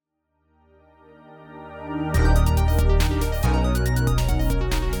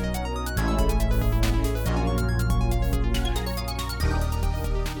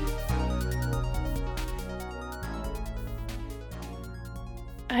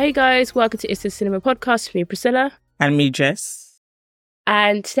Hey guys, welcome to It's the Cinema Podcast. Me, Priscilla. And me, Jess.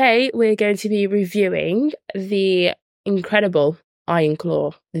 And today we're going to be reviewing the incredible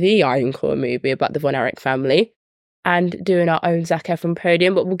the Iron Claw movie about the Von Erich family, and doing our own Zac Efron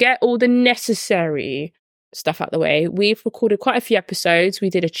podium. But we'll get all the necessary stuff out the way. We've recorded quite a few episodes. We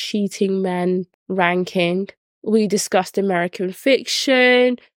did a cheating men ranking. We discussed American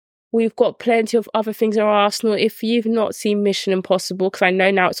fiction. We've got plenty of other things in our arsenal. If you've not seen Mission Impossible, because I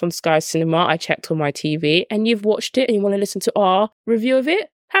know now it's on Sky Cinema, I checked on my TV, and you've watched it and you want to listen to our review of it,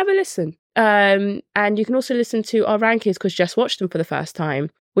 have a listen. And you can also listen to our rankings because Jess watched them for the first time.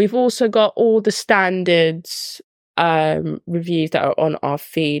 We've also got all the standards reviews that are on our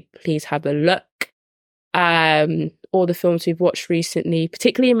feed. Please have a look. All the films we've watched recently,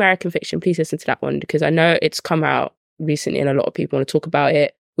 particularly American fiction, please listen to that one because I know it's come out recently and a lot of people want to talk about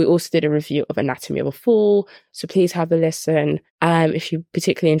it. We also did a review of Anatomy of a Fall, so please have a listen. If you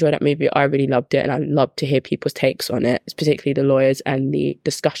particularly enjoyed that movie, I really loved it, and I love to hear people's takes on it, particularly the lawyers and the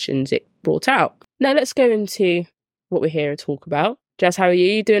discussions it brought out. Now let's go into what we're here to talk about. Jess, how are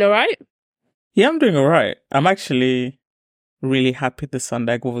you? You doing all right? Yeah, I'm doing all right. I'm actually really happy this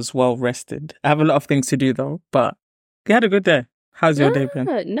Sunday. I was well rested. I have a lot of things to do though, but you had a good day. How's your day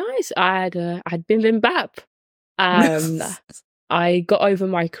been? Nice. I'd been bap. I got over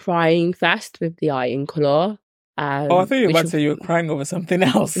my crying fast with the Iron Claw. I thought you were about to say you were crying over something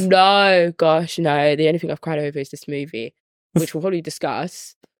else. No, gosh, no. The only thing I've cried over is this movie, which we'll probably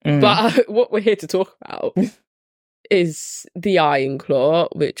discuss. But what we're here to talk about is the Iron Claw,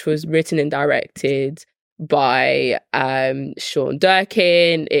 which was written and directed by Sean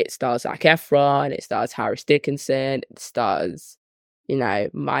Durkin. It stars Zac Efron. It stars Harris Dickinson. It stars,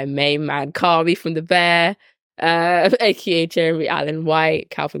 my main man, Carby from The Bear. aka Jeremy Allen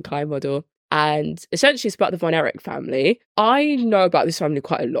White, Calvin Klein model. And essentially it's about the Von Erich family. I know about this family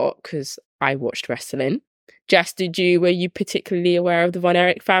quite a lot because I watched wrestling. Jess, were you particularly aware of the Von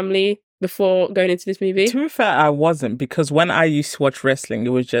Erich family before going into this movie? To be fair, I wasn't, because when I used to watch wrestling, it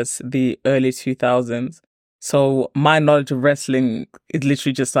was just the early 2000s. So my knowledge of wrestling is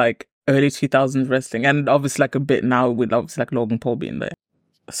literally just like early 2000s wrestling, and obviously like a bit now with obviously like Logan Paul being there.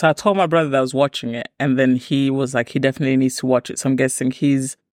 So I told my brother that I was watching it, and then he was like, he definitely needs to watch it. So I'm guessing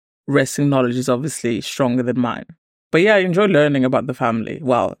his wrestling knowledge is obviously stronger than mine. But yeah, I enjoyed learning about the family.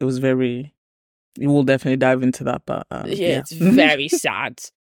 Well, it was very... We'll definitely dive into that, but... yeah, it's very sad.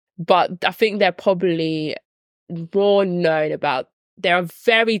 But I think they're probably more known about... They are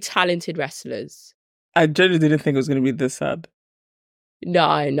very talented wrestlers. I genuinely didn't think it was going to be this sad.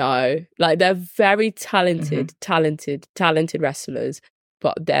 No. Like, they're very talented wrestlers.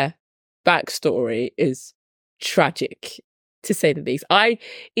 But their backstory is tragic, to say the least.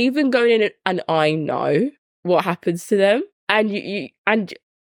 Even going in and I know what happens to them, and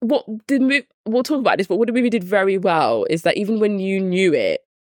what the movie, we'll talk about this, but what the movie did very well is that even when you knew it,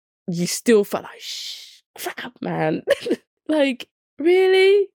 you still felt like, crap, man. Like,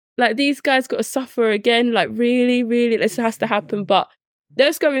 really? Like, these guys got to suffer again? Like, really? This has to happen? But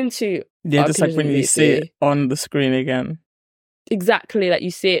let's go into... Yeah, just like when you see it on the screen again. Exactly, like you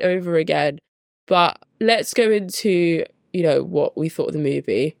see it over again. But let's go into, what we thought of the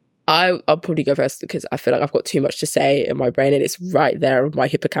movie. I'll probably go first because I feel like I've got too much to say in my brain and it's right there on my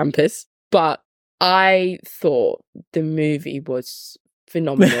hippocampus. But I thought the movie was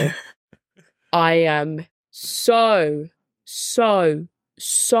phenomenal. I am so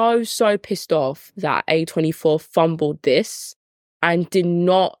pissed off that A24 fumbled this and did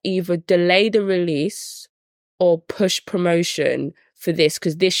not either delay the release or push promotion for this,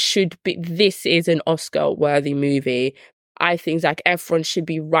 because this is an Oscar-worthy movie. I think Zac Efron should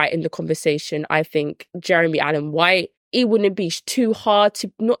be right in the conversation. I think Jeremy Allen White, it wouldn't be too hard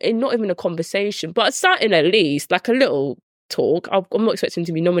to, not even a conversation, but something at least, like a little talk. I'm not expecting him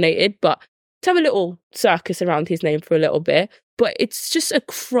to be nominated, but to have a little circus around his name for a little bit. But it's just a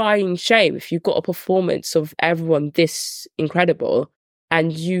crying shame if you've got a performance of everyone this incredible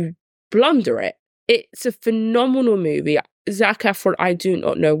and you blunder it. It's a phenomenal movie. Zac Efron, I do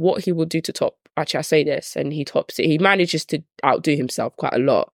not know what he will do to top. Actually, I say this, and he tops it. He manages to outdo himself quite a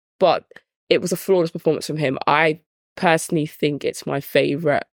lot. But it was a flawless performance from him. I personally think it's my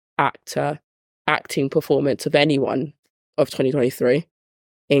favourite acting performance of anyone of 2023. It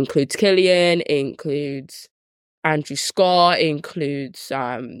includes Killian, it includes Andrew Scott, it includes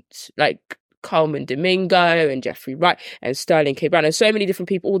Coleman Domingo and Jeffrey Wright and Sterling K. Brown and so many different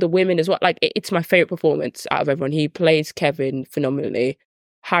people, all the women as well. Like, it's my favourite performance out of everyone. He plays Kevin phenomenally.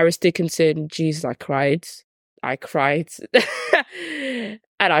 Harris Dickinson, Jesus, I cried. And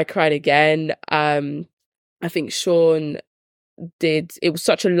I cried again. I think Sean it was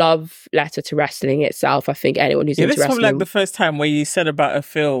such a love letter to wrestling itself. I think anyone who's into this is wrestling. probably like the first time where you said about a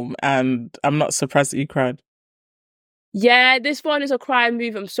film, and I'm not surprised that you cried. Yeah, this one is a cry movie.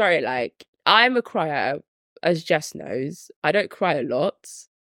 I'm sorry, like, I'm a crier, as Jess knows. I don't cry a lot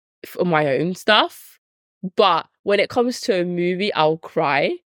for my own stuff, but when it comes to a movie, I'll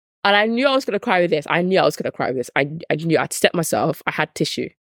cry. And I knew I was going to cry with this. I knew I'd step myself. I had tissue.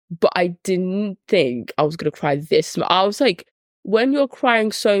 But I didn't think I was going to cry this much. I was like, when you're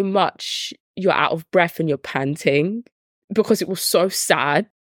crying so much, you're out of breath and you're panting because it was so sad.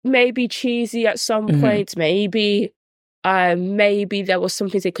 Maybe cheesy at some point. Maybe there was some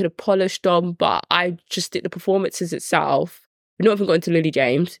things they could have polished on, but I just did the performances itself. We're not even going to Lily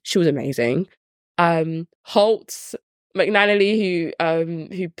James. She was amazing. Holtz McNally,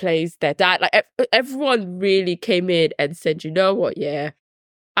 who plays their dad, like everyone really came in and said, you know what, yeah,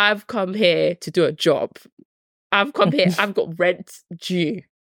 I've come here to do a job. I've come here, I've got rent due.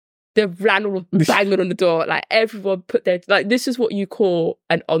 The landlord was banging on the door. Like, everyone put their, like, this is what you call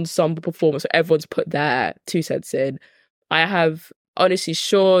an ensemble performance. So everyone's put their 2 cents in. I have, honestly,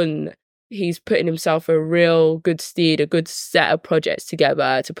 Sean, he's putting himself a real good steed, a good set of projects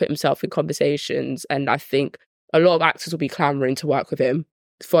together to put himself in conversations. And I think a lot of actors will be clamoring to work with him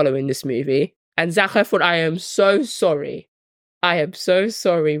following this movie. And Zac Efron, I am so sorry. I am so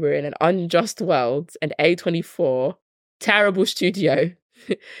sorry we're in an unjust world, and A24, terrible studio.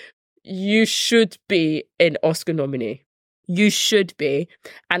 You should be an Oscar nominee. You should be.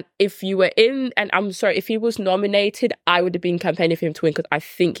 And if you were in, and I'm sorry, if he was nominated, I would have been campaigning for him to win because I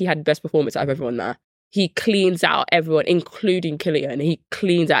think he had the best performance out of everyone there. He cleans out everyone, including Killian. He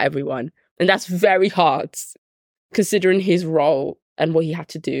cleans out everyone. And that's very hard, considering his role and what he had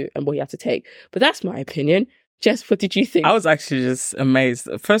to do and what he had to take. But that's my opinion. Jess, what did you think? I was actually just amazed.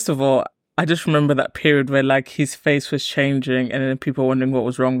 First of all, I just remember that period where, like, his face was changing and then people were wondering what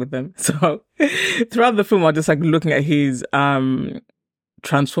was wrong with him. So throughout the film, I was just, like, looking at his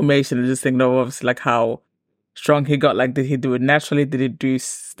transformation and just thinking, oh, obviously, like, how strong he got. Like, did he do it naturally? Did he do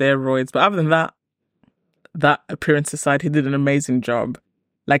steroids? But other than that appearance aside, he did an amazing job.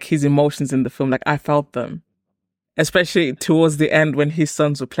 Like, his emotions in the film, like, I felt them. Especially towards the end when his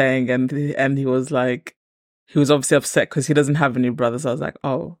sons were playing and he was like, he was obviously upset because he doesn't have any brothers. I was like,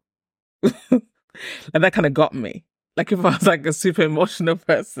 oh. And that kind of got me. Like, if I was like a super emotional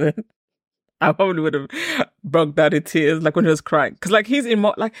person, I probably would have broke down in tears, like when he was crying. Because like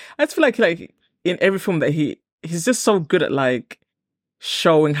like, I just feel like in every film that he's just so good at like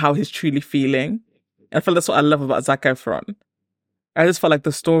showing how he's truly feeling. And I feel that's what I love about Zac Efron. I just felt like the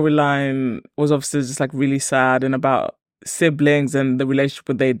storyline was obviously just like really sad and about siblings and the relationship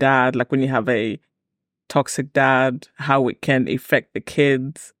with their dad. Like when you have a toxic dad, how it can affect the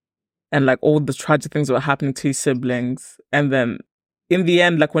kids. And like all the tragic things that were happening to his siblings. And then in the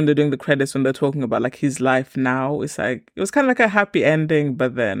end, like when they're doing the credits, when they're talking about like his life now, it's like, it was kind of like a happy ending.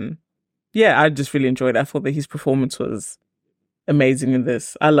 But then, yeah, I just really enjoyed it. I thought that his performance was amazing in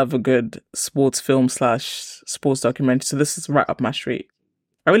this. I love a good sports film / sports documentary. So this is right up my street.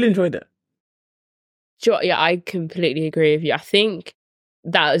 I really enjoyed it. Sure, yeah, I completely agree with you. I think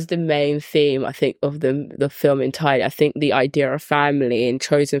that was the main theme, I think, of the film entirely. I think the idea of family and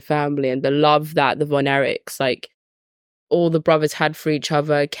chosen family and the love that the Von Erichs, like, all the brothers had for each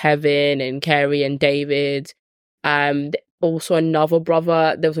other, Kevin and Carrie and David. Also another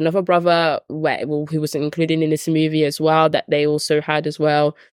brother, there was another brother who was included in this movie as well, that they also had as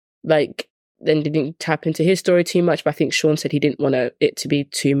well. Like, then they didn't tap into his story too much, but I think Sean said he didn't want it to be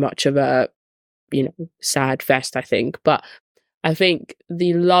too much of a, sad fest, I think. But I think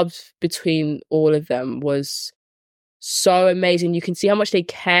the love between all of them was so amazing. You can see how much they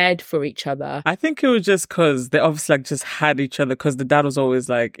cared for each other. I think it was just because they obviously like just had each other, because the dad was always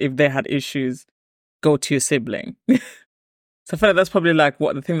like, if they had issues, go to your sibling. So I feel like that's probably like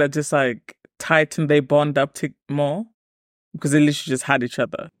the thing that just like tightened their bond up to more, because they literally just had each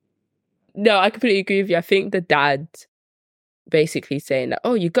other. No, I completely agree with you. I think the dad basically saying that,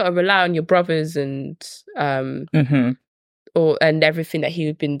 oh, you got to rely on your brothers and and everything that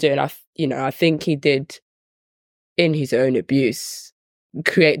he'd been doing. I think he did, in his own abuse,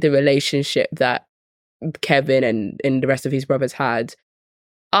 create the relationship that Kevin and the rest of his brothers had.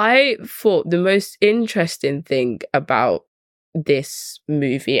 I thought the most interesting thing about this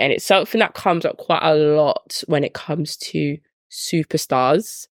movie, and it's something that comes up quite a lot when it comes to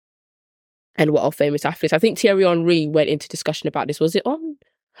superstars and what are famous athletes. I think Thierry Henry went into discussion about this. Was it on?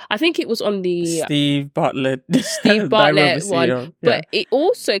 I think it was on the Steve Bartlett one. Yeah. But it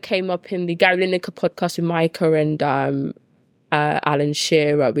also came up in the Gary Lineker podcast with Micah and Alan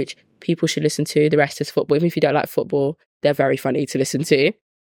Shearer, which people should listen to. The rest is football. Even if you don't like football, they're very funny to listen to.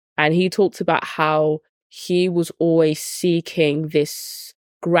 And he talked about how he was always seeking this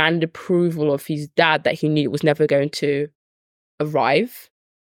grand approval of his dad that he knew was never going to arrive.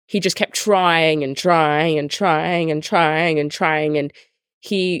 He just kept trying and trying and trying and trying and trying. And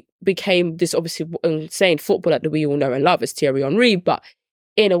he became this obviously insane footballer that we all know and love as Thierry Henry. But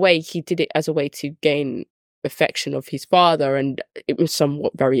in a way, he did it as a way to gain affection of his father. And it was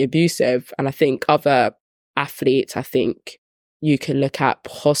somewhat very abusive. And I think other athletes, I think you can look at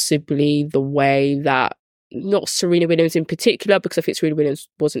possibly the way that, not Serena Williams in particular, because I think Serena Williams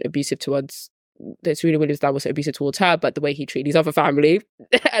wasn't abusive towards, Serena Williams' dad wasn't abusive towards her, but the way he treated his other family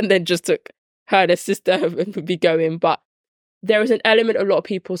and then just took her and her sister and would be going. But there is an element a lot of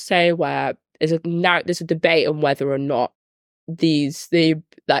people say where there's a debate on whether or not the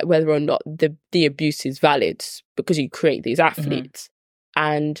abuse is valid because you create these athletes.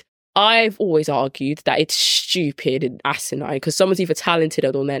 And I've always argued that it's stupid and asinine because someone's either talented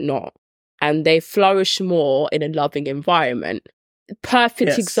or they're not. And they flourish more in a loving environment.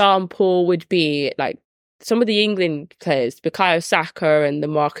 Perfect example would be like some of the England players, Bukayo Saka and the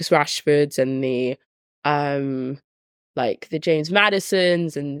Marcus Rashfords and the like the James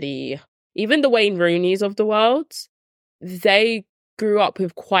Maddisons and even the Wayne Rooneys of the world. They grew up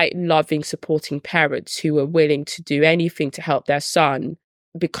with quite loving, supporting parents who were willing to do anything to help their son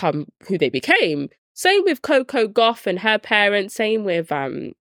become who they became. Same with Coco Gauff and her parents. Same with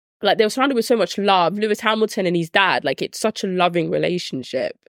like they were surrounded with so much love. Lewis Hamilton and his dad, like it's such a loving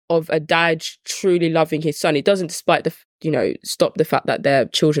relationship of a dad truly loving his son. It doesn't, despite stop the fact that their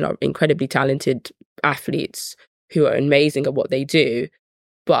children are incredibly talented athletes who are amazing at what they do.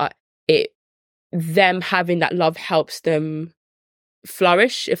 But them having that love helps them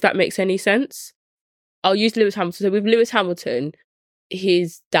flourish, if that makes any sense. I'll use Lewis Hamilton. So with Lewis Hamilton,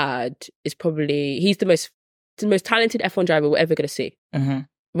 his dad is he's the most talented F1 driver we're ever going to see.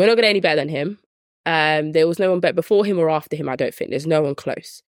 We're not going to any better than him. There was no one better before him or after him, I don't think. There's no one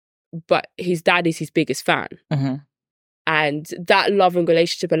close. But his dad is his biggest fan. And that loving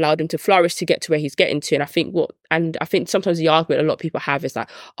relationship allowed him to flourish to get to where he's getting to. And I think sometimes the argument a lot of people have is like,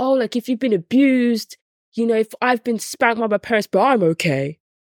 oh, like if you've been abused, if I've been spanked by my parents, but I'm okay.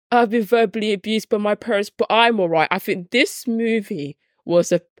 I've been verbally abused by my parents, but I'm all right. I think this movie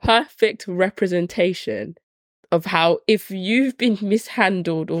was a perfect representation of how if you've been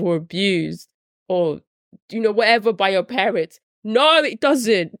mishandled or abused or, whatever by your parents, no, it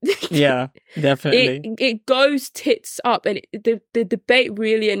doesn't. Yeah, definitely. It goes tits up. And the debate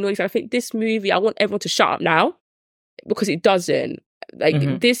really annoys me. I think this movie, I want everyone to shut up now because it doesn't.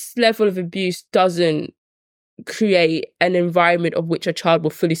 Like this level of abuse doesn't create an environment of which a child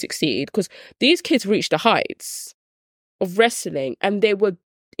will fully succeed, because these kids reached the heights of wrestling and they were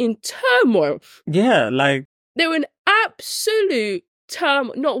in turmoil. Yeah, like they were in absolute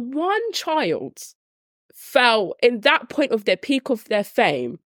turmoil. Not one child felt in that point of their peak of their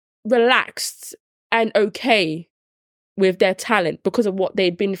fame relaxed and okay with their talent because of what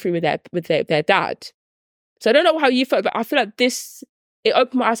they'd been through with their dad. So I don't know how you felt, but I feel like it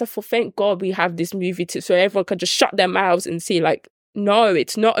opened my eyes. I thought, thank God we have this movie so everyone can just shut their mouths and see, like, no,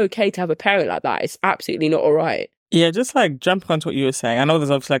 it's not okay to have a parent like that. It's absolutely not all right. Yeah, just like jumping onto what you were saying. I know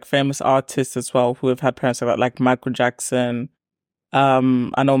there's obviously like famous artists as well who have had parents like Michael Jackson.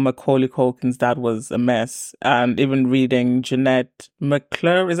 I know Macaulay Culkin's dad was a mess. And even reading Jeanette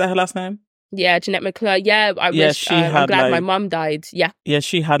McClure, is that her last name? Yeah, Jeanette McClure. Yeah, I'm glad my mum died. Yeah. Yeah,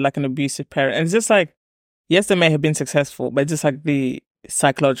 she had like an abusive parent. And it's just like, yes, they may have been successful, but just like the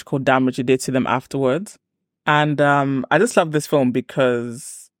psychological damage it did to them afterwards. And I just love this film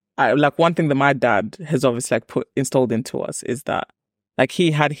because one thing that my dad has obviously like installed into us is that like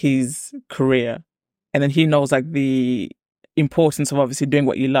he had his career and then he knows like the importance of obviously doing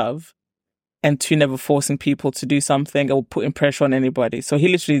what you love and to never forcing people to do something or putting pressure on anybody. So he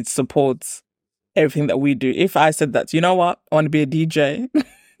literally supports everything that we do. If I said that, you know what, I want to be a DJ,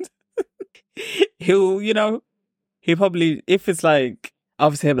 he'll probably, if it's like,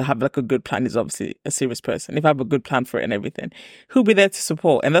 obviously he'll have like a good plan. He's obviously a serious person. If I have a good plan for it and everything, he'll be there to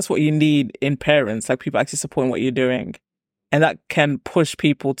support. And that's what you need in parents, like people actually supporting what you're doing. And that can push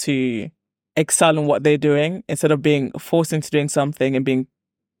people to excel in what they're doing instead of being forced into doing something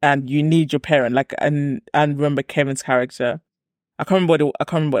and you need your parent. Like, and remember Kevin's character. I can't remember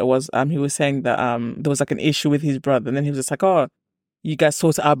what it was. He was saying that there was like an issue with his brother, and then he was just like, "Oh, you guys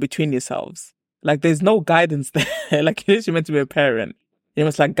sort it out between yourselves." Like, there's no guidance there. Like, you're literally meant to be a parent. You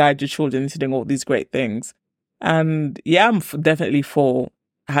must like guide your children into doing all these great things. And yeah, I'm definitely for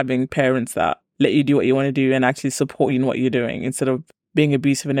having parents that let you do what you want to do and actually support you in what you're doing instead of being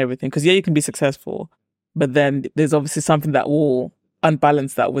abusive and everything. Because yeah, you can be successful, but then there's obviously something that will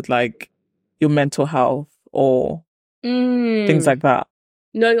unbalance that with like your mental health or things like that.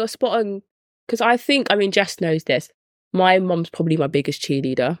 No, you're spot on. Because I mean, Jess knows this. My mum's probably my biggest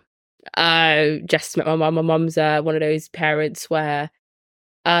cheerleader. Jess met my mum. My mum's one of those parents where,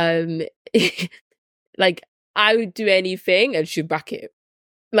 like, I would do anything and she'd back it.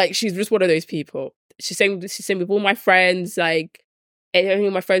 Like, she's just one of those people. She's saying with all my friends, like, any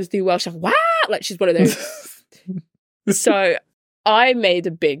of my friends do well. She's like, wow! Like, she's one of those. So I made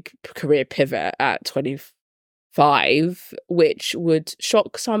a big career pivot at 25, which would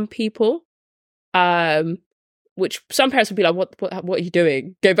shock some people. Which some parents would be like, what are you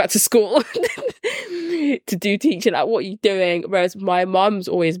doing? Go back to school to do teaching. Like, what are you doing? Whereas my mum's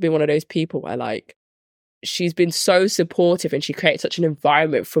always been one of those people where, like, she's been so supportive and she created such an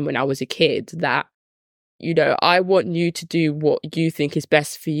environment from when I was a kid that, you know, I want you to do what you think is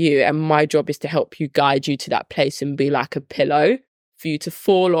best for you. And my job is to help you, guide you to that place and be like a pillow for you to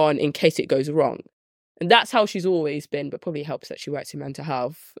fall on in case it goes wrong. And that's how she's always been, but probably helps that she works in mental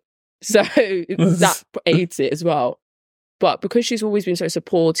health. So that aids it as well. But because she's always been so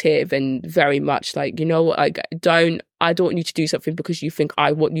supportive and very much like, you know what, I don't want you to do something because you think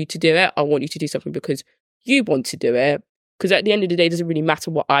I want you to do it. I want you to do something because you want to do it. Because at the end of the day, it doesn't really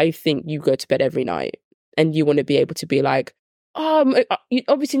matter what I think. You go to bed every night and you want to be able to be like,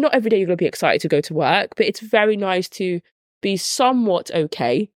 obviously not every day you're going to be excited to go to work, but it's very nice to be somewhat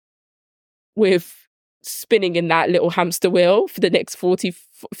okay with spinning in that little hamster wheel for the next 40,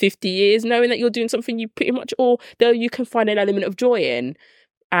 50 years, knowing that you're doing something you pretty much, or though you can find an element of joy in.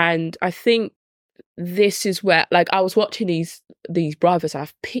 And I think this is where, like, I was watching these brothers,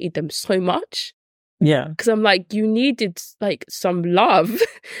 I've pitied them so much. Yeah. Because I'm like, you needed like some love.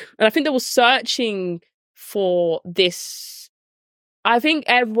 And I think they were searching for this. I think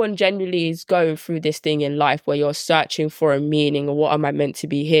everyone generally is going through this thing in life where you're searching for a meaning or what am I meant to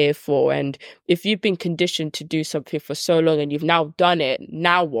be here for? And if you've been conditioned to do something for so long and you've now done it,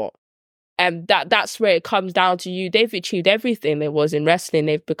 now what? And that's where it comes down to you. They've achieved everything there was in wrestling.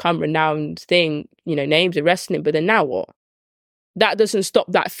 They've become renowned names in wrestling, but then now what? That doesn't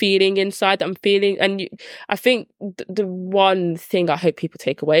stop that feeling inside that I'm feeling. And I think the one thing I hope people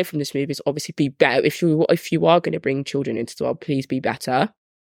take away from this movie is obviously be better. If you are going to bring children into the world, please be better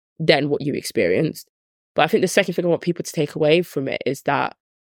than what you experienced. But I think the second thing I want people to take away from it is that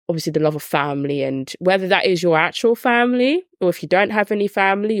obviously the love of family, and whether that is your actual family or if you don't have any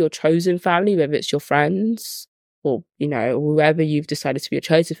family, your chosen family, whether it's your friends or, you know, whoever you've decided to be your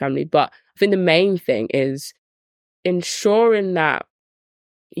chosen family. But I think the main thing is ensuring that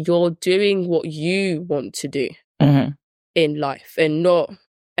you're doing what you want to do in life and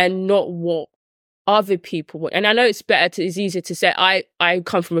not what other people want. And I know it's easier to say, I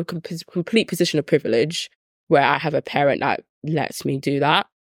come from a complete position of privilege where I have a parent that lets me do that,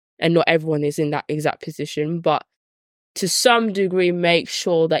 and not everyone is in that exact position, but to some degree make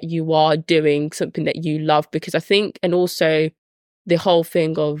sure that you are doing something that you love. Because I think, and also the whole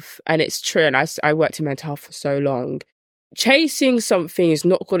thing of, and it's true, and I worked in mental health for so long, chasing something is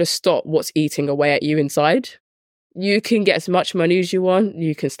not going to stop what's eating away at you inside. You can get as much money as you want,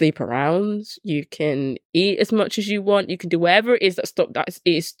 you can sleep around, you can eat as much as you want, you can do whatever it is that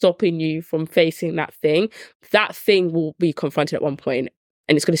is stopping you from facing that thing. That thing will be confronted at one point,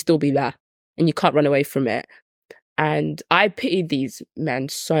 and it's going to still be there, and you can't run away from it. And I pity these men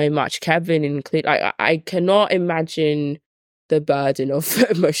so much, Kevin included. I cannot imagine the burden of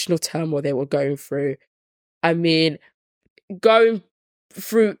emotional turmoil they were going through. I mean, going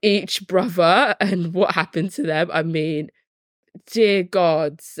through each brother and what happened to them. I mean, dear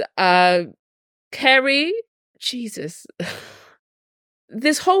God. Kerry, Jesus.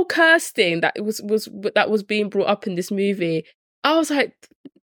 This whole curse thing that was being brought up in this movie, I was like,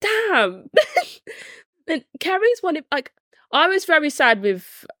 damn. And Kerry's one, like, I was very sad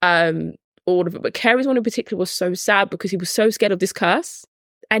with all of it, but Kerry's one in particular was so sad because he was so scared of this curse,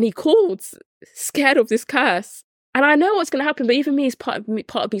 and he called scared of this curse. And I know what's going to happen, but even me, is part of me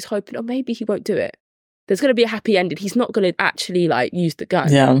is hoping, oh, maybe he won't do it. There's going to be a happy ending. He's not going to actually like use the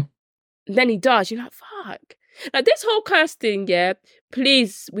gun. Yeah. And then he does. You're like, fuck. Like, this whole curse thing, yeah.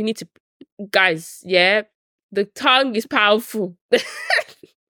 Please, we need to, guys. Yeah, the tongue is powerful.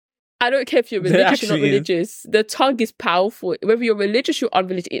 I don't care if you're religious or not religious. The tongue is powerful. Whether you're religious or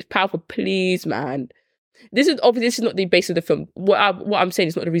unreligious, it's powerful. Please, man. This is not the base of the film. What I'm saying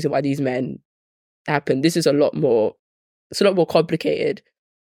is not the reason why these men happen. This is a lot more. It's a lot more complicated.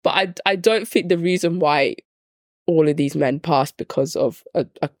 But I don't think the reason why all of these men passed because of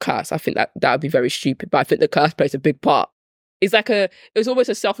a curse. I think that would be very stupid. But I think the curse plays a big part It was almost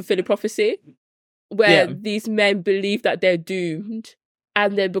a self-fulfilling prophecy where Yeah. these men believe that they're doomed.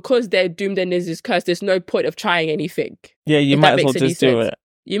 And then because they're doomed and there's this curse, there's no point of trying anything. Yeah, you if might that as well makes any just do sense. it.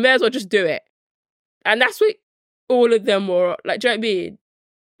 You may as well just do it. And that's what all of them were like, do you know what I mean?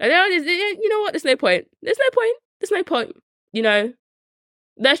 Like, you know what? There's no point. There's no point. You know,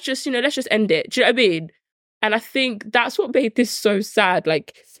 let's just end it. Do you know what I mean? And I think that's what made this so sad.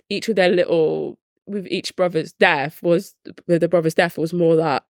 Like with each brother's death was more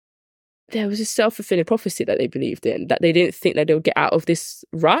that there was a self-fulfilling prophecy that they believed in, that they didn't think that they would get out of this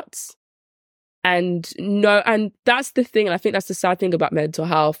rut. And that's the thing. And I think that's the sad thing about mental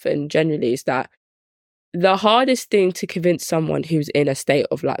health and generally is that the hardest thing to convince someone who's in a state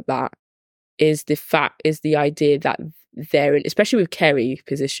of like that is the idea that they're in, especially with Kerry's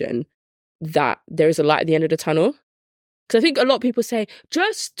position, that there is a light at the end of the tunnel. Because I think a lot of people say,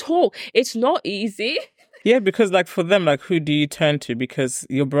 just talk. It's not easy. Yeah, because like for them, like who do you turn to? Because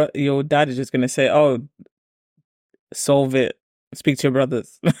your dad is just gonna say, "Oh, solve it. Speak to your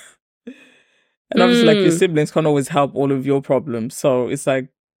brothers." And obviously, like your siblings can't always help all of your problems. So it's like,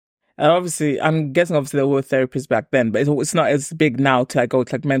 and obviously, I'm guessing obviously there were therapists back then, but it's not as big now to like go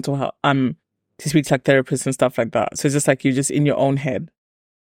to like mental health, to speak to like therapists and stuff like that. So it's just like you're just in your own head.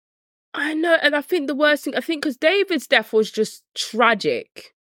 I know, and I think the worst thing, because David's death was just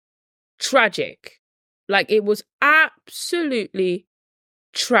tragic. Like, it was absolutely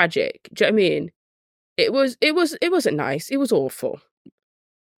tragic. Do you know what I mean? It wasn't nice. It was awful.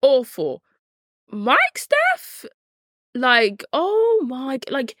 Mike's death? Like, oh my,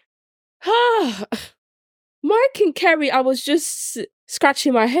 like, Mike and Kerry, I was just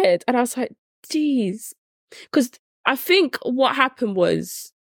scratching my head and I was like, geez. Because I think what happened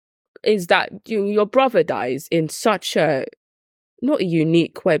is that your brother dies in such a, not a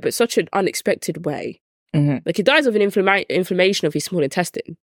unique way, but such an unexpected way. Mm-hmm. Like he dies of an inflammation of his small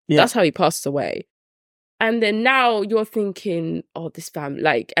intestine. Yeah. That's how he passes away. And then now you're thinking, oh, this family,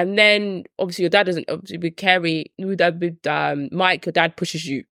 like, and then obviously your dad doesn't, obviously with Mike, your dad pushes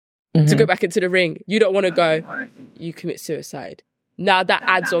you to go back into the ring. You don't want to go, you commit suicide. Now that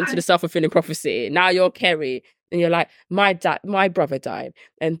adds on to the self-fulfilling prophecy. Now you're Kerry and you're like, my brother died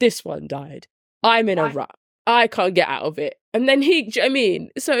and this one died. I'm in a rut. I can't get out of it. And then do you know what I mean?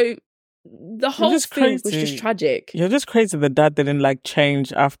 So the whole thing was just tragic. You're just crazy that dad didn't like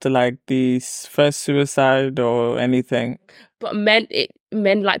change after like the first suicide or anything. But men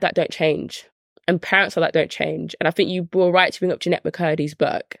like that don't change. And parents like that don't change. And I think you were right to bring up Jeanette McCurdy's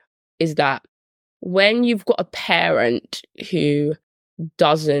book, is that when you've got a parent who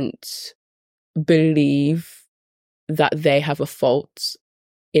doesn't believe that they have a fault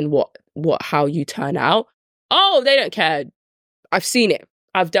in how you turn out, oh, they don't care. I've seen it.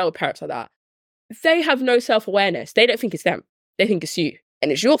 I've dealt with parents like that. They have no self-awareness. They don't think it's them. They think it's you. And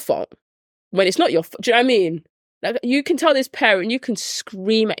it's your fault. When it's not your fault. Do you know what I mean? Like, you can tell this parent, you can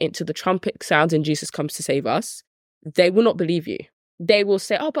scream it into the trumpet sounds and Jesus comes to save us. They will not believe you. They will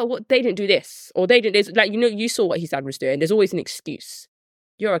say, oh, but what, they didn't do this. Or they didn't this. Like, you saw what his dad was doing. There's always an excuse.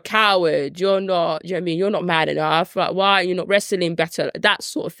 You're a coward. You're not, do you know what I mean? You're not mad enough. Like, why are you not wrestling better? That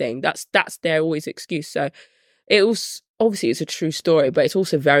sort of thing. That's their always excuse. So it was, obviously it's a true story, but it's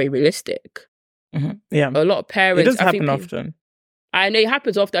also very realistic. Mm-hmm. Yeah. A lot of parents... It does happen often. I know it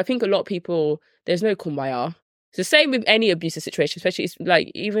happens often. I think a lot of people, there's no kumbaya. It's the same with any abusive situation, especially it's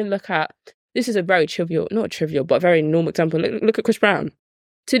like, even look at, this is a very not trivial, but very normal example. Look at Chris Brown.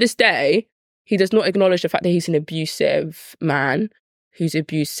 To this day, he does not acknowledge the fact that he's an abusive man who's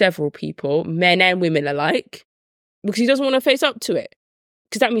abused several people, men and women alike, because he doesn't want to face up to it.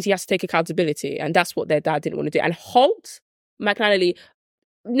 Because that means he has to take accountability. And that's what their dad didn't want to do. And Holt McNally,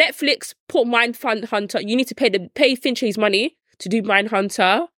 Netflix put Mindhunter. You need to pay Fincher his money to do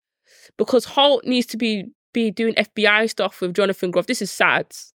Mindhunter, because Holt needs to be doing FBI stuff with Jonathan Groff. This is sad.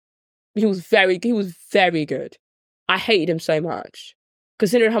 He was very good. I hated him so much.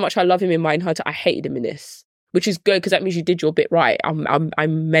 Considering how much I love him in Mindhunter, I hated him in this. Which is good, because that means you did your bit right.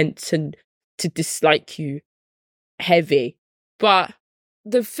 I'm meant to dislike you heavy. But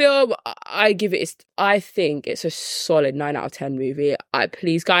the film, I think it's a solid 9 out of 10 movie.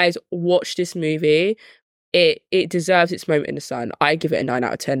 Please, guys, watch this movie. It deserves its moment in the sun. I give it a 9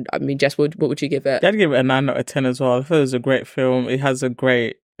 out of 10. I mean, Jess, what would you give it? I'd give it a 9 out of 10 as well. I thought it was a great film. It has a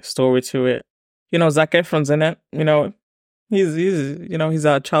great story to it. You know, Zac Efron's in it. You know, he's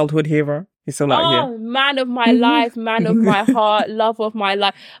our childhood hero. He's still out here. Oh, man of my life, man of my heart, love of my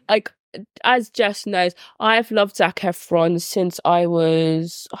life. Like, as Jess knows, I've loved Zac Efron since I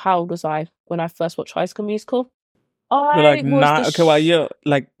was... How old was I when I first watched High School Musical? You're like 9. Okay, well, you're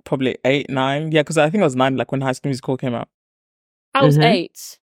like probably 8, 9. Yeah, because I think I was 9 like when High School Musical came out. I was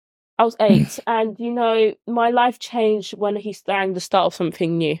 8. I was 8. And, my life changed when he sang the start of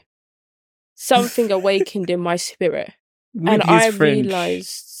something new. Something awakened in my spirit. With and I fringe.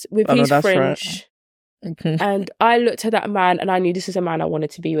 realized with Oh, no, his that's fringe. Right. And I looked at that man and I knew this is a man I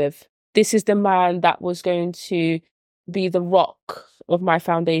wanted to be with. This is the man that was going to be the rock of my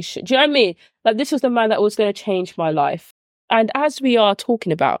foundation. Do you know what I mean? Like, this was the man that was going to change my life. And as we are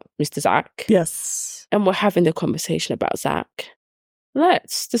talking about Mr. Zach. Yes. And we're having the conversation about Zach,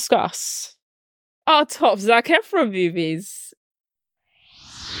 let's discuss our top Zac Efron movies.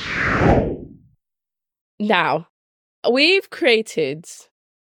 Now, we've created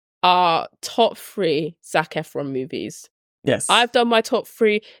our top 3 Zac Efron movies. Yes. I've done my top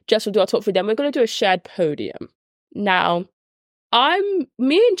 3. Jess will do our top 3. Then we're going to do a shared podium. Now,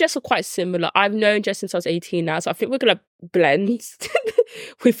 me and Jess are quite similar. I've known Jess since I was 18 now, so I think we're going to blend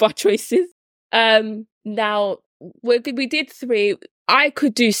with our choices. Now, we did 3. I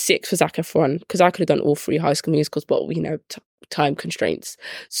could do 6 for Zac Efron because I could have done all 3 High School Musicals, but, time constraints.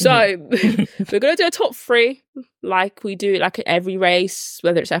 So we're going to do a top 3 like we do like every race,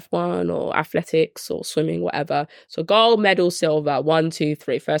 whether it's F1 or athletics or swimming, whatever. So gold, medal, silver, 1, 2,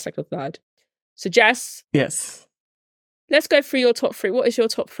 3, first, second, third. So Jess. Yes. Let's go through your top 3. What is your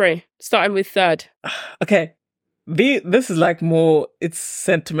top 3? Starting with third. Okay. This is like more, it's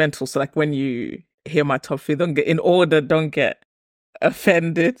sentimental. So like when you hear my top 3, don't get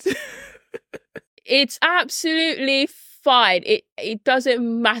offended. It's absolutely fine. It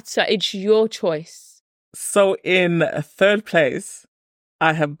doesn't matter. It's your choice. So in third place,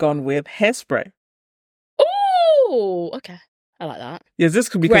 I have gone with Hairspray. Oh, okay. I like that. Yes, this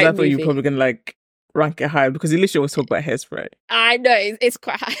could be because I thought you were probably going to like rank it high because you literally always talk about Hairspray. I know, it's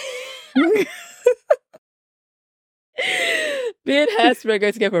quite high. Me and Hairspray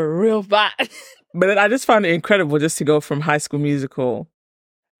go together real bad. But then I just found it incredible just to go from High School Musical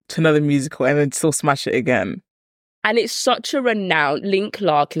to another musical and then still smash it again. And it's such a renowned... Link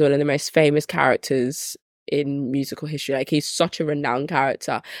Lark is one of the most famous characters in musical history. Like, he's such a renowned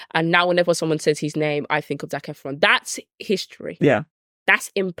character. And now whenever someone says his name, I think of Zac Efron. That's history. Yeah.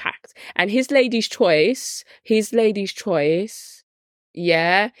 That's impact. And his lady's choice,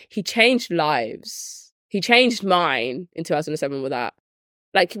 yeah, he changed lives. He changed mine in 2007 with that.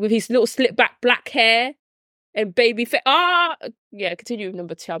 Like, with his little slip back black hair and baby face. Yeah, continue with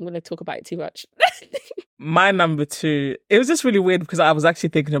number 2. I'm going to talk about it too much. My number 2, it was just really weird because I was actually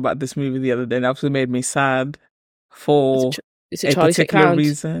thinking about this movie the other day and it absolutely made me sad for a particular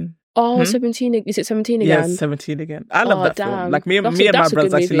reason. Oh, 17. Is it 17 again? Yes, 17 again. I love that film. Like me and my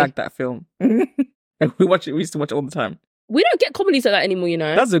brothers actually like that film. And we used to watch it all the time. We don't get comedies like that anymore, you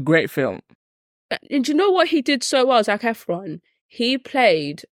know. That's a great film. And do you know what he did so well, Zac Efron? He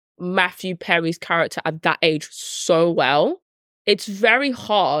played Matthew Perry's character at that age so well. It's very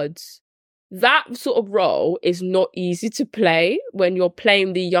hard. That sort of role is not easy to play when you're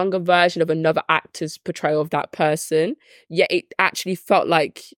playing the younger version of another actor's portrayal of that person. Yet it actually felt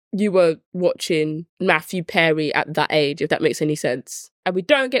like you were watching Matthew Perry at that age, if that makes any sense. And we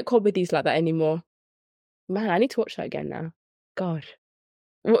don't get comedies like that anymore. Man, I need to watch that again now. God.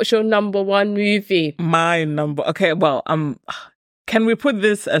 What's your number 1 movie? Okay, well, can we put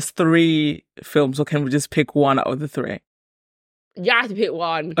this as 3 films or can we just pick one out of the 3? You have to pick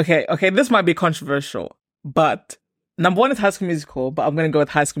one. Okay, this might be controversial, but number 1 is High School Musical, but I'm going to go with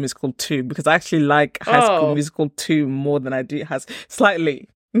High School Musical 2 because I actually like High School Musical 2 more than I do slightly.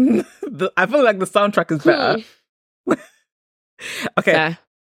 I feel like the soundtrack is better. Okay. Fair.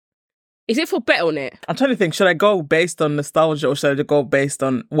 Is it for bet on it? I'm trying to think, should I go based on nostalgia or should I go based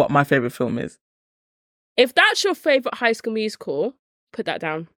on what my favourite film is? If that's your favourite High School Musical, put that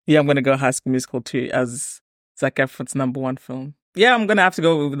down. Yeah, I'm going to go High School Musical 2 as Zac Efron's number 1 film. Yeah, I'm going to have to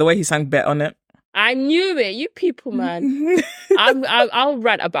go with the way he sang Bet on it. I knew it. You people, man. I'll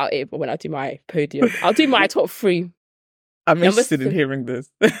rant about it when I do my podium. I'll do my top 3. I'm interested in hearing this.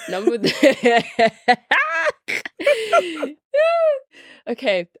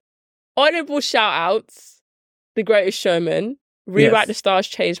 Okay. Honourable shout-outs. The Greatest Showman. Rewrite the Stars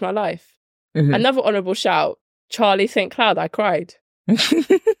changed my life. Mm-hmm. Another honourable shout. Charlie St. Cloud. I cried.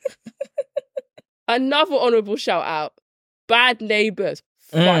 Another honourable shout-out. Bad Neighbours.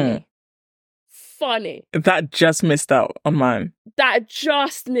 Funny. Funny. That just missed out on mine.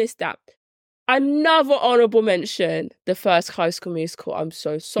 Another honourable mention, the first High School Musical. I'm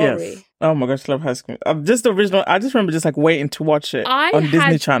so sorry. Yes. Oh my gosh, I love High School. Just the original. I just remember just like waiting to watch it on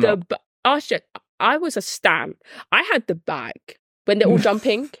Disney Channel. I was a stan. I had the bag when they're all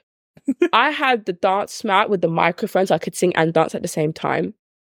jumping. I had the dance mat with the microphones. I could sing and dance at the same time.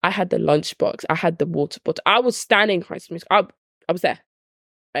 I had the lunchbox. I had the water bottle. I was standing High School Musical. I was there,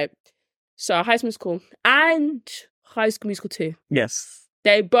 right? So High School Musical and High School Musical 2. Yes.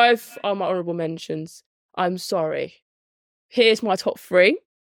 They both are my honourable mentions. I'm sorry. Here's my top 3.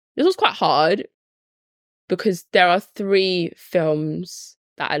 This was quite hard because there are 3 films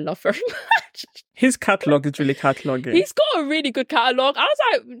that I love very much. His catalogue is really cataloguing. He's got a really good catalogue. I was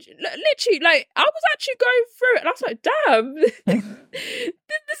like, literally, like, I was actually going through it and I was like, damn, this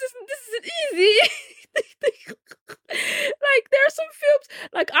isn't easy. Like, there are some films,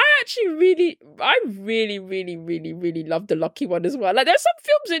 like, I really love The Lucky One as well. Like, there's some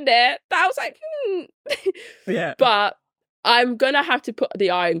films in there that I was like, Yeah. But I'm gonna have to put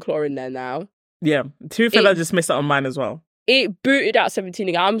The Iron Claw in there now. Yeah. To be fair, I just missed out on mine as well. It booted out 17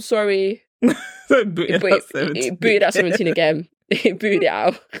 again. I'm sorry. It booted out 17 again. It booted it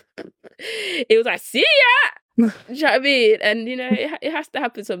out. It was like, see ya! Do you know what I mean? And, you know, it has to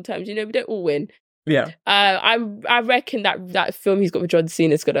happen sometimes. You know, we don't all win. Yeah. I reckon that film he's got with John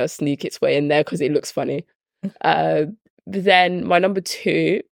Cena is going to sneak its way in there because it looks funny. But then my number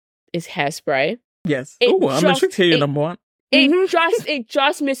 2 is Hairspray. Yes. Oh, I'm intrigued to hear your number 1. It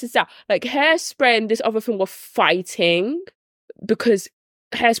just misses out. Like, Hairspray and this other film were fighting because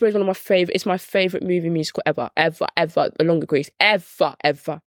Hairspray is one of my favorite. It's my favorite movie musical ever, along with Grease, ever.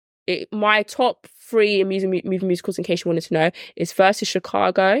 My top 3 movie musicals, in case you wanted to know, is first is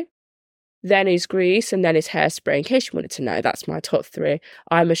Chicago, then is Grease, and then is Hairspray. In case you wanted to know, that's my top 3.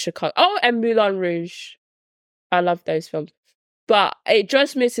 I'm a Chicago. Oh, and Moulin Rouge. I love those films, but it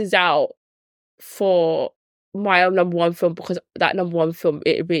just misses out for my own number 1 film because that number 1 film,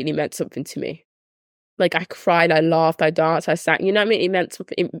 it really meant something to me. Like, I cried, I laughed, I danced, I sang. You know what I mean? It meant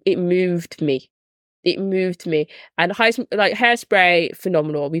something. It moved me. It moved me. And Hairspray,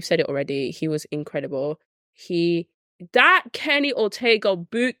 phenomenal. We've said it already. He was incredible. That Kenny Ortega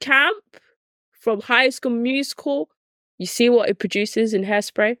boot camp from High School Musical. You see what it produces in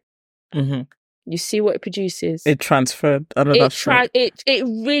Hairspray. Mm-hmm. You see what it produces. It transferred. I don't know. It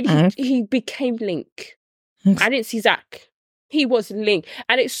really. He became Link. I didn't see Zach. He was Link.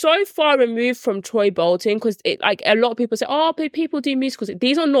 And it's so far removed from Troy Bolton because like a lot of people say, oh, but people do musicals.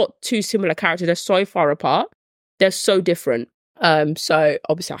 These are not 2 similar characters. They're so far apart. They're so different. So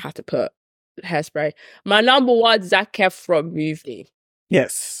obviously I have to put Hairspray. My number 1 Zac Efron movie.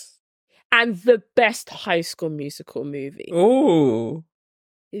 Yes. And the best High School Musical movie. Oh.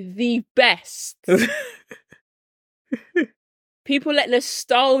 The best. People let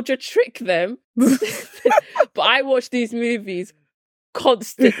nostalgia trick them. But I watch these movies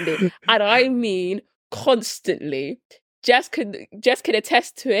constantly. And I mean constantly. Jess can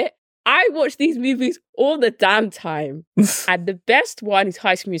attest to it. I watch these movies all the damn time. And the best one is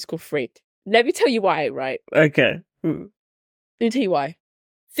High School Musical 3. Let me tell you why, right? Okay. Let me tell you why.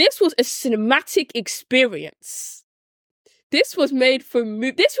 This was a cinematic experience. This was made for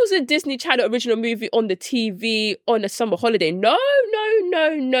This was a Disney Channel original movie on the TV on a summer holiday. No,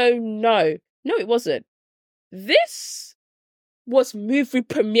 it wasn't. This was movie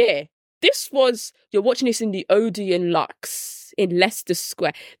premiere. This was, you're watching this in the Odeon Lux in Leicester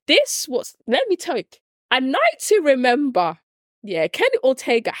Square. This was, let me tell you, a night to remember. Yeah, Kenny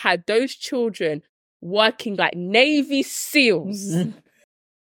Ortega had those children working like Navy SEALs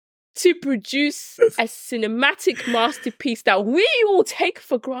to produce a cinematic masterpiece that we all take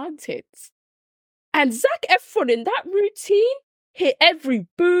for granted. And Zac Efron in that routine hit every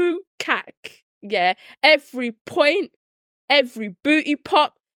boom cack. Yeah, every point, every booty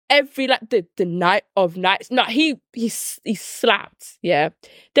pop, every like the night of nights. No, he slapped. Yeah.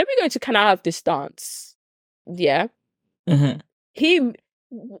 Then we're going to Can I Have This Dance? Yeah. Mm-hmm. He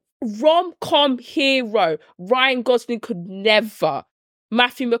rom-com hero. Ryan Gosling could never.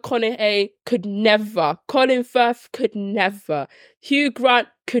 Matthew McConaughey could never. Colin Firth could never. Hugh Grant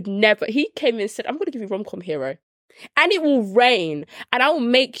could never. He came in and said, I'm going to give you rom-com hero. And it will rain. And I will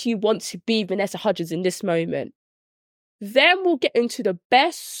make you want to be Vanessa Hudgens in this moment. Then we'll get into the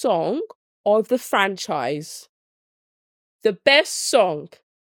best song of the franchise. The best song.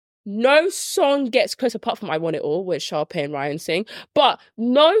 No song gets close apart from I Want It All, which Sharpay and Ryan sing. But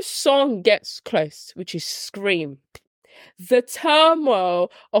no song gets close, which is Scream. The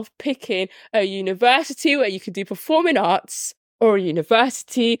turmoil of picking a university where you could do performing arts or a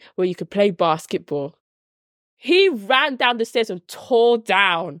university where you could play basketball. He ran down the stairs and tore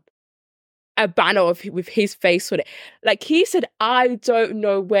down a banner with his face on it. Like, he said, I don't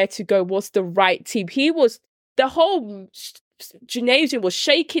know where to go. What's the right team? The whole gymnasium was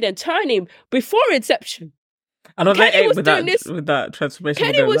shaking and turning before Inception. I know they ate with that transformation.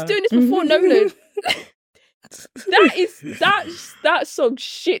 Kenny was doing this before Nolan. That song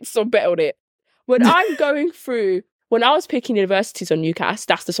shits on bet on it. When I'm going through when I was picking universities on UCAS,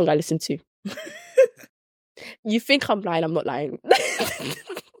 that's the song I listened to. You think I'm lying? I'm not lying.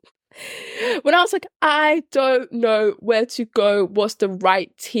 When I was like, I don't know where to go, what's the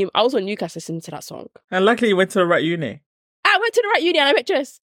right team, I was on UCAS listening to that song. And luckily you went to the right uni. I went to the right uni and I met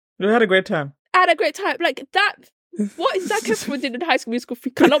Jess. We had a great time. I had a great time. Like that, what Zac Efron did in High School Musical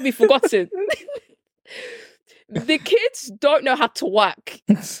 3 cannot be forgotten. The kids don't know how to work.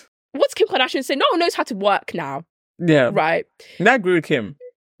 What's Kim Kardashian saying? No one knows how to work now. Yeah. Right. And I agree with Kim.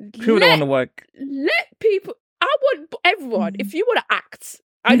 People don't want to work. Let people, I want everyone, if you want to act,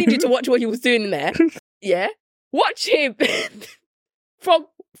 I need you to watch what he was doing there. Yeah? Watch him. From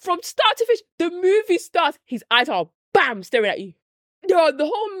start to finish, the movie starts, his eyes are bam, staring at you. No, the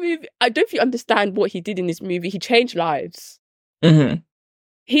whole movie, I don't know if you understand what he did in this movie. He changed lives. Mm-hmm.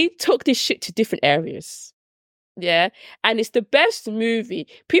 He took this shit to different areas. Yeah? And it's the best movie.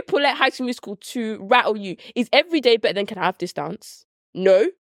 People let High School Musical 2 rattle you. Is every day better than Can I Have This Dance? No.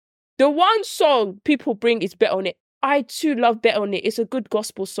 The one song people bring is Bet On It. I too love Bet On It. It's a good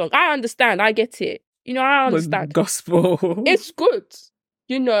gospel song. I understand. I get it. You know, I understand. Gospel. It's good.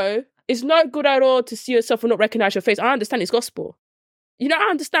 You know, it's not good at all to see yourself and not recognize your face. I understand it's gospel. You know,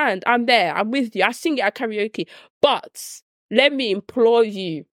 I understand. I'm there. I'm with you. I sing it at karaoke. But let me implore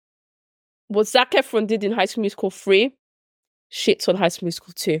you. What Zac Efron did in High School Musical 3, shits on High School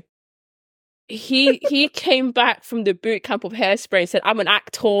Musical 2. He came back from the boot camp of Hairspray and said, I'm an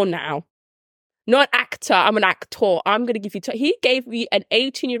actor now. Not an actor, I'm an actor. I'm going to give you... He gave me an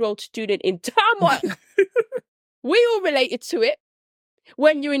 18-year-old student in turmoil. We all related to it.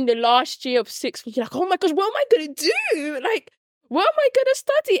 When you're in the last year of sixth, you're like, oh my gosh, what am I going to do? Like, what am I going to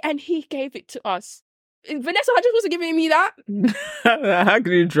study? And he gave it to us. Vanessa Hudgens wasn't giving me that. How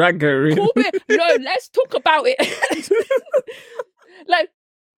can you drag her in? Cool, no, let's talk about it. Like,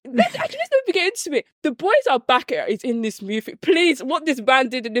 let's not get into it. The boys are back is in this movie. Please, what this band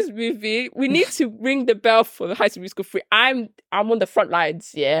did in this movie, we need to ring the bell for the High School Musical 3. I'm on the front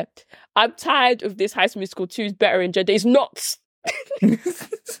lines, yeah. I'm tired of this High School Musical 2 is better in gender. It's not.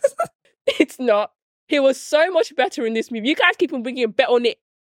 It's not. He was so much better in this movie. You guys keep on bringing a Bet On It.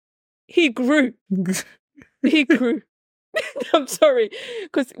 He grew. He grew. I'm sorry.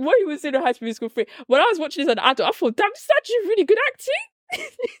 Because when he was in a High School Musical 3, when I was watching this as an adult, I thought, damn, this is actually really good acting.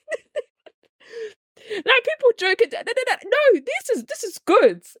 Like, people joking. No, this is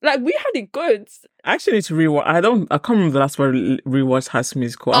good. Like, we had it good. I actually need to rewatch. I can't remember the last time I rewatched High School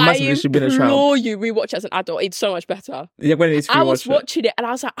Musical. I must have literally been a child. I implore you, rewatch as an adult. It's so much better. Yeah, when it's I was watching it and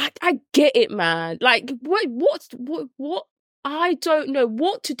I was like, I get it, man. Like, what? I don't know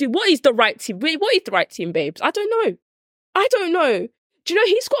what to do. What is the right team? What is the right team, babes? I don't know. Do you know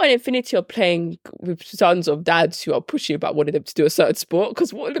he's got an infinity of playing with sons of dads who are pushy about wanting them to do a certain sport?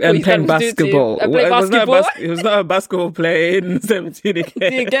 Because playing basketball. It was not a basketball player in 17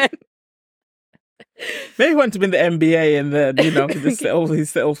 again. Maybe he wanted to be in the NBA and then, you know, he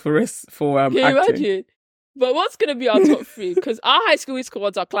settled for Can you acting. imagine? But what's going to be our top three? Because our High School Musical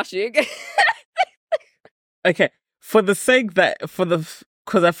ones are clashing. Okay, for the sake that,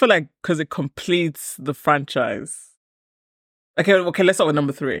 because I feel like, because it completes the franchise. Okay, let's start with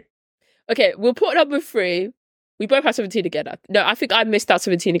number 3. Okay, we'll put number 3. We both have 17 again. No, I think I missed out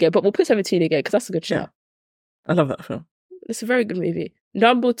 17 again, but we'll put 17 again because that's a good show. Yeah. I love that film. It's a very good movie.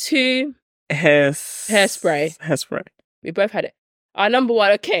 Number 2, Hairspray. We both had it. Our number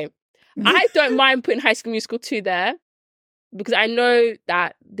 1, okay. I don't mind putting High School Musical 2 there because I know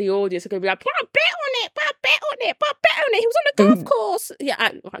that the audience are going to be like, put a bet on it. He was on the golf course. Yeah,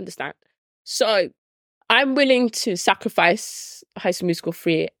 I understand. So I'm willing to sacrifice High School Musical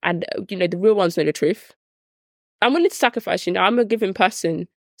 3 and, you know, the real ones know the truth. I'm willing to sacrifice, you know, I'm a giving person.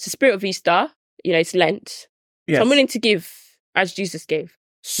 It's the spirit of Easter. You know, it's Lent. Yes. So I'm willing to give as Jesus gave.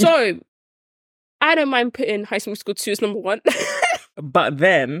 So I don't mind putting High School Musical 2 as number 1. But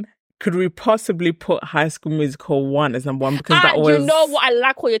then, could we possibly put High School Musical 1 as number 1? Because that was... You know what? I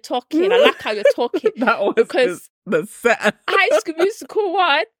like what you're talking. I like how you're talking. That was because the set. High School Musical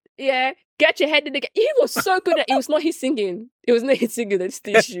 1, yeah, get your head in the game. He was so good at it. It was not his singing. It was not his singing that's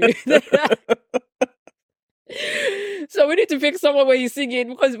the issue. So we need to pick someone where he's singing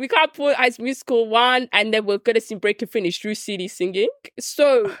because we can't put High School Musical 1 and then we're going to see Break and Finish through CD singing.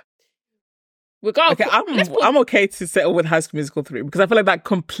 So we got. Okay, I'm okay to settle with High School Musical 3 because I feel like that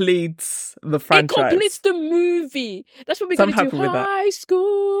completes the franchise. It completes the movie. That's what we're going to do. High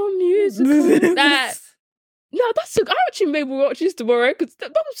School Musical. That No, I actually maybe watch this tomorrow because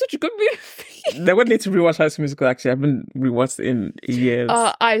that was such a good movie. They would need to rewatch High School Musical. Actually, I haven't rewatched it in years.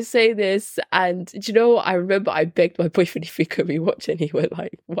 I say this, and do you know what? I remember I begged my boyfriend if he could rewatch it, and he went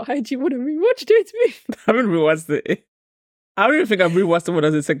like, "Why do you want to rewatch it with me?" I haven't rewatched it. I don't even think I've rewatched it when I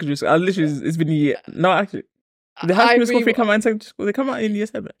was in secondary school. I literally, it's been a year. No, actually, the High School Musical 3 come out in secondary school. They come out in year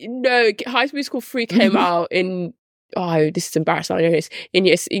 7. No, High School Musical 3 came out in. Oh, this is embarrassing. I know this in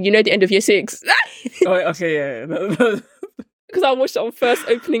year. You know, the end of year 6. Oh, okay, yeah. Because I watched it on first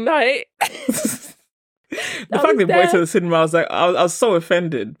opening night. The fact they brought it to the cinema, I was like, I was so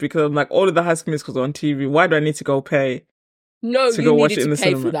offended because I'm like, all of the High School Musicals are on TV. Why do I need to go pay? No, to you go watch needed it in to the pay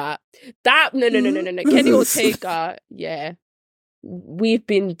cinema? for that. No. Kenny Ortega, yeah. We've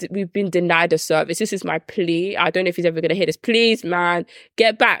been denied a service. This is my plea. I don't know if he's ever going to hear this. Please, man,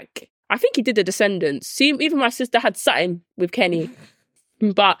 get back. I think he did The Descendants. See, even my sister had something with Kenny.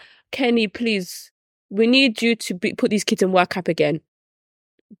 But Kenny, please, we need you to put these kids in work camp again.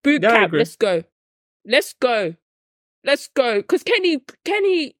 Boot camp, let's go. Because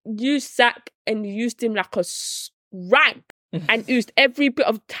Kenny used Zach and used him like a rag and used every bit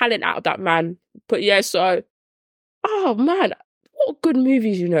of talent out of that man. But yeah, so, oh man, what good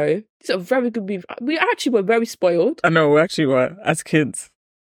movies, you know. It's a very good movie. We actually were very spoiled. I know, we actually were, as kids.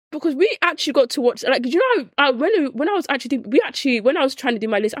 Because we actually got to watch, like, you know, when I was when I was trying to do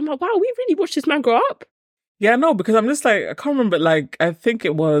my list, I'm like, wow, we really watched this man grow up. Yeah, no, because I'm just like, I can't remember, like, I think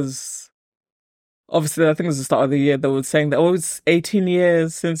it was, obviously, I think it was the start of the year, they were saying that it was 18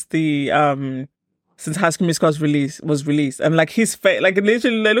 years since since High School Musical was released. And like, his face, like,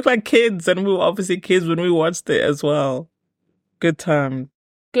 literally, they look like kids, and we were obviously kids when we watched it as well. Good time.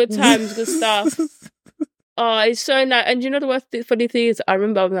 Good times, good stuff. Oh, it's so nice. And you know the funny thing is, I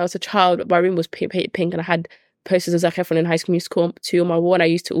remember when I was a child, my room was painted pink and I had posters of Zac Efron in High School Musical 2 on my wall, and I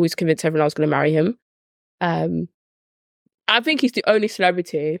used to always convince everyone I was going to marry him. I think he's the only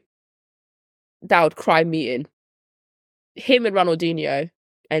celebrity that I would cry meeting. Him and Ronaldinho,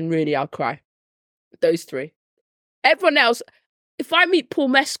 and really I'll cry. Those 3. Everyone else, if I meet Paul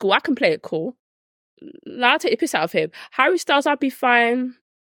Mescal, I can play it cool. I'll take the piss out of him. Harry Styles, I'd be fine.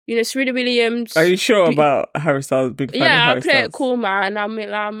 You know, Serena Williams. Are you sure about Harry Styles? Big fan of Harry I'll play Styles? it cool, man. I'm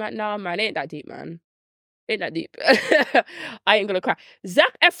like, no, man, ain't that deep, man. Ain't that deep. I ain't gonna cry.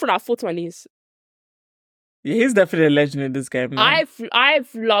 Zac Efron, I fall to my knees. Yeah, he's definitely a legend in this game now.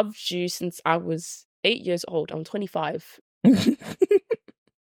 I've loved you since I was 8 years old. I'm 25.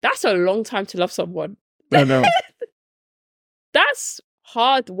 That's a long time to love someone. I know. That's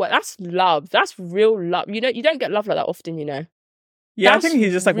hard work. That's love. That's real love. You know, you don't get love like that often, you know. Yeah, That's I think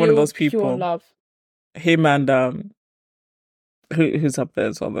he's just like one of those people. Pure love. Him and who's up there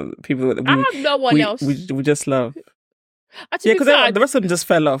as well? The people that I have no one else. We just love. Yeah, because the rest of them just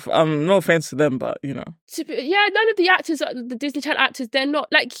fell off. No offense to them, but you know. Yeah, none of the actors, the Disney Channel actors, they're not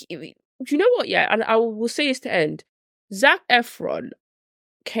like. Do you know what? Yeah, and I will say this to end. Zac Efron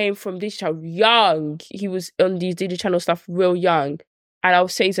came from Disney Channel young. He was on these Disney Channel stuff real young, and I'll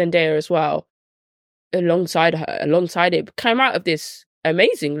say Zendaya as well. Alongside it, came out of this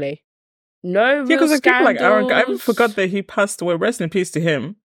amazingly. No real because like people like Aaron, I even scandals. forgot that he passed away. Rest in peace to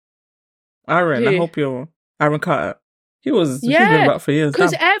him. Aaron, I hope you're Aaron Carter. He's been about for years.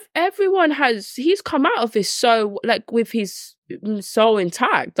 Because everyone he's come out of this so like with his soul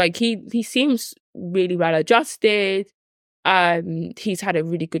intact. Like he seems really well adjusted. He's had a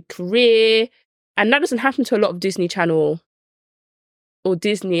really good career, and that doesn't happen to a lot of Disney Channel or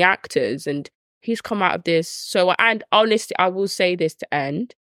Disney actors. And he's come out of this. So, and honestly, I will say this to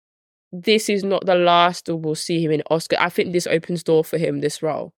end. This is not the last that we'll see him in Oscar. I think this opens door for him, this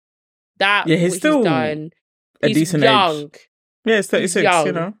role. He's still done. a decent young. age. Yeah, it's 36,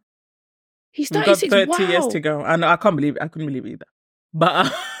 you know. He's We've 36, got 30 years wow. to go. And I couldn't believe it either.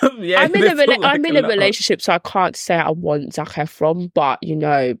 But yeah, I'm in a relationship, so I can't say I want Zac Efron, but you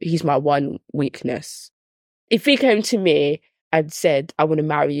know, he's my one weakness. If he came to me and said, I want to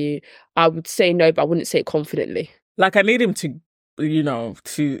marry you, I would say no, but I wouldn't say it confidently. Like, I need him to, you know,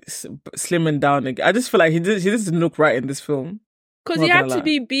 to slim him down again. I just feel like he doesn't look right in this film. Because he had to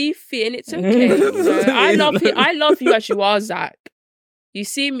be beefy, and it's okay. You know? I love you as you are, Zach. You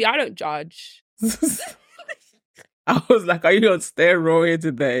see me, I don't judge. I was like, are you on steroids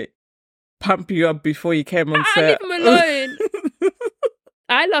today? Pump you up before you came on set. Leave him alone.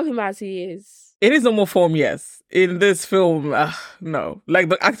 I love him as he is. In his normal form, yes. In this film, no. Like,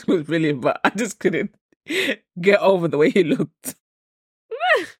 the acting was brilliant, but I just couldn't get over the way he looked.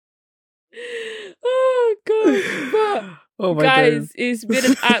 Oh, God. But, guys, it's been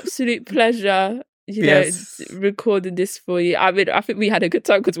an absolute pleasure, you know, recording this for you. I mean, I think we had a good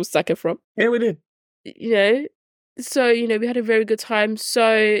time because we're Zac Efron. Yeah, we did. you know, so, you know, we had a very good time.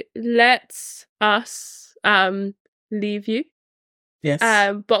 So let's us leave you. Yes.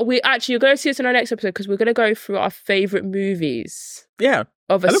 But you're going to see us in our next episode because we're going to go through our favorite movies. Yeah.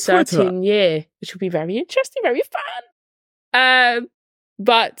 Of a certain year, which will be very interesting, very fun.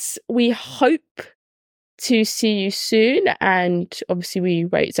 But we hope to see you soon. And obviously, we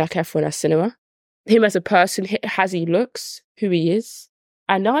rate Zac Efron as cinema. Him as a person, as he looks, who he is.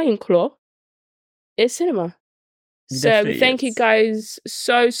 And Iron Claw is cinema. So thank you guys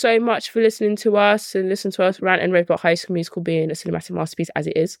so much for listening to us and listen to us rant and rave about High School Musical being a cinematic masterpiece as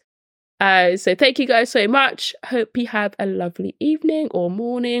it is. So thank you guys so much. Hope you have a lovely evening or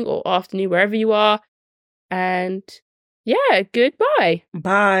morning or afternoon, wherever you are. And yeah, goodbye.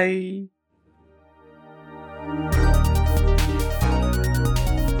 Bye.